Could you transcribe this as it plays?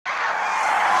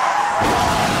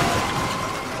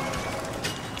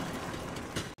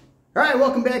Alright,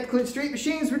 welcome back to Clint Street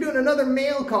Machines. We're doing another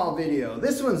mail call video.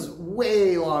 This one's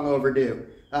way long overdue.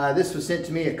 This was sent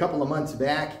to me a couple of months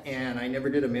back and I never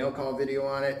did a mail call video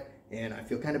on it and I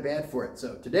feel kind of bad for it.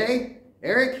 So today,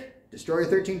 Eric, Destroyer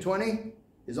 1320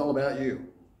 is all about you.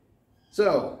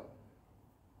 So,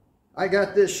 I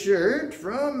got this shirt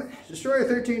from Destroyer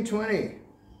 1320.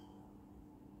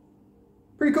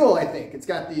 Pretty cool, I think. It's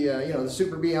got the, the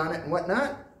Super B on it and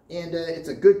whatnot, and it's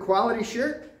a good quality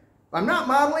shirt. I'm not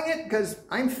modeling it because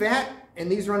I'm fat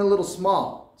and these run a little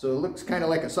small, so it looks kind of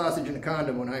like a sausage in a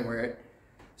condom when I wear it.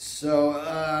 So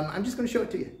I'm just going to show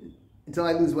it to you until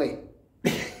I lose weight.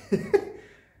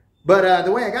 But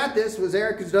the way I got this was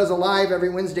Eric does a live every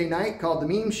Wednesday night called The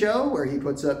Meme Show, where he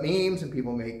puts up memes and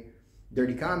people make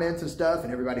dirty comments and stuff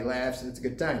and everybody laughs and it's a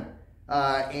good time.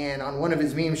 And on one of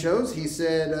his meme shows, he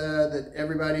said that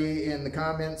everybody in the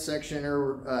comments section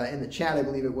or in the chat, I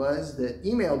believe it was, that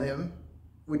emailed him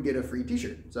would get a free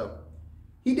t-shirt. So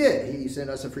he did. He sent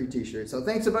us a free t-shirt. So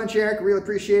thanks a bunch, Eric. Really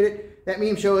appreciate it. That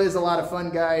meme show is a lot of fun,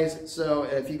 guys. So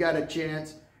if you got a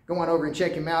chance, go on over and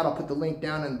check him out. I'll put the link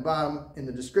down in the bottom in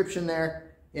the description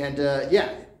there. And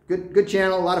yeah, good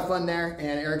channel, a lot of fun there.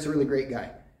 And Eric's a really great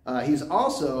guy. He's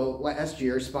also, last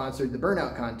year, sponsored the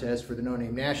Burnout Contest for the No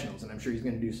Name Nationals, and I'm sure he's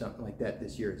going to do something like that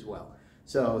this year as well.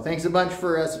 So thanks a bunch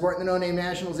for supporting the No Name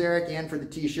Nationals, Eric, and for the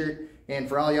t-shirt. And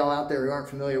for all y'all out there who aren't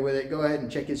familiar with it, go ahead and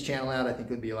check his channel out. I think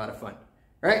it would be a lot of fun.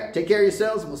 All right, take care of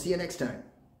yourselves, and we'll see you next time.